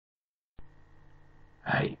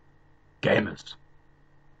Gamers,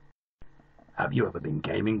 have you ever been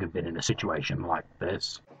gaming and been in a situation like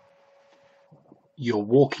this? You're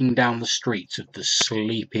walking down the streets of the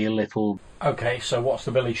sleepy little... Okay, so what's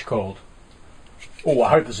the village called? Oh, I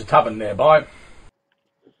hope there's a tavern nearby.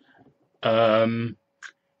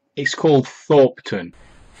 It's called Thorpeton.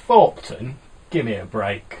 Thorpeton? Give me a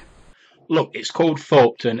break. Look, it's called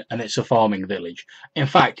Thorpeton and it's a farming village. In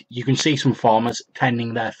fact, you can see some farmers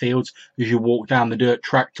tending their fields as you walk down the dirt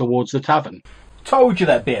track towards the tavern. Told you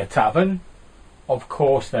there'd be a tavern. Of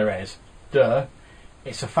course there is. Duh.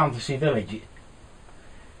 It's a fantasy village.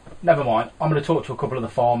 Never mind, I'm going to talk to a couple of the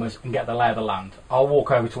farmers and get the lay of the land. I'll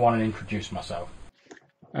walk over to one and introduce myself.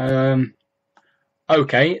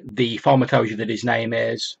 Okay, the farmer tells you that his name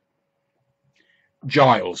is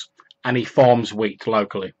Giles, and he farms wheat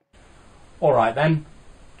locally. Alright then,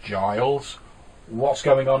 Giles, what's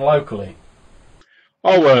going on locally?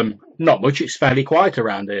 Oh, not much, it's fairly quiet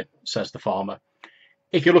around here, says the farmer.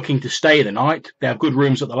 If you're looking to stay the night, they have good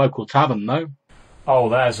rooms at the local tavern, though. Oh,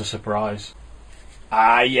 there's a surprise.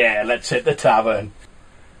 Ah, yeah, let's hit the tavern.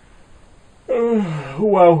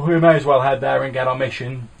 Well, we may as well head there and get our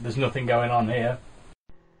mission. There's nothing going on here.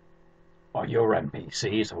 Are your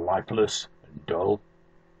NPCs lifeless and dull?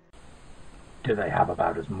 Do they have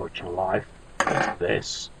about as much life as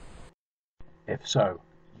this? If so,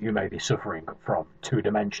 you may be suffering from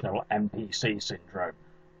two-dimensional NPC syndrome.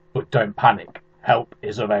 But don't panic, help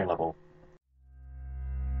is available.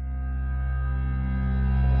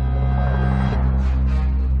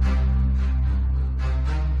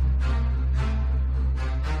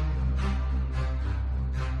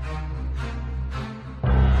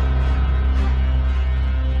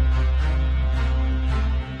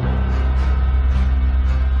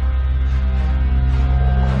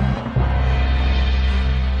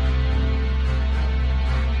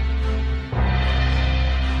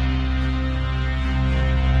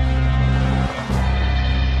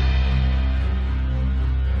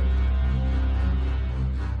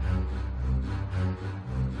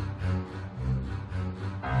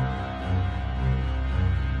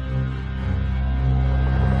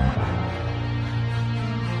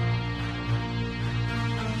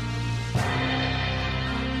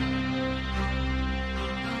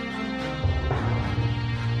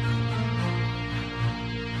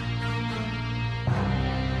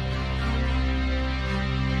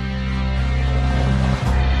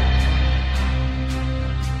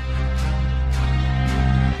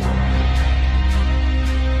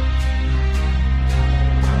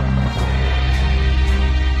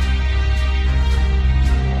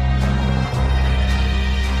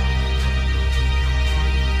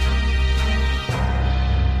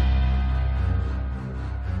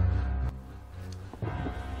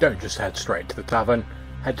 Don't just head straight to the tavern,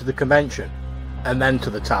 head to the convention, and then to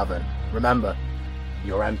the tavern. Remember,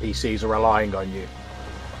 your NPCs are relying on you.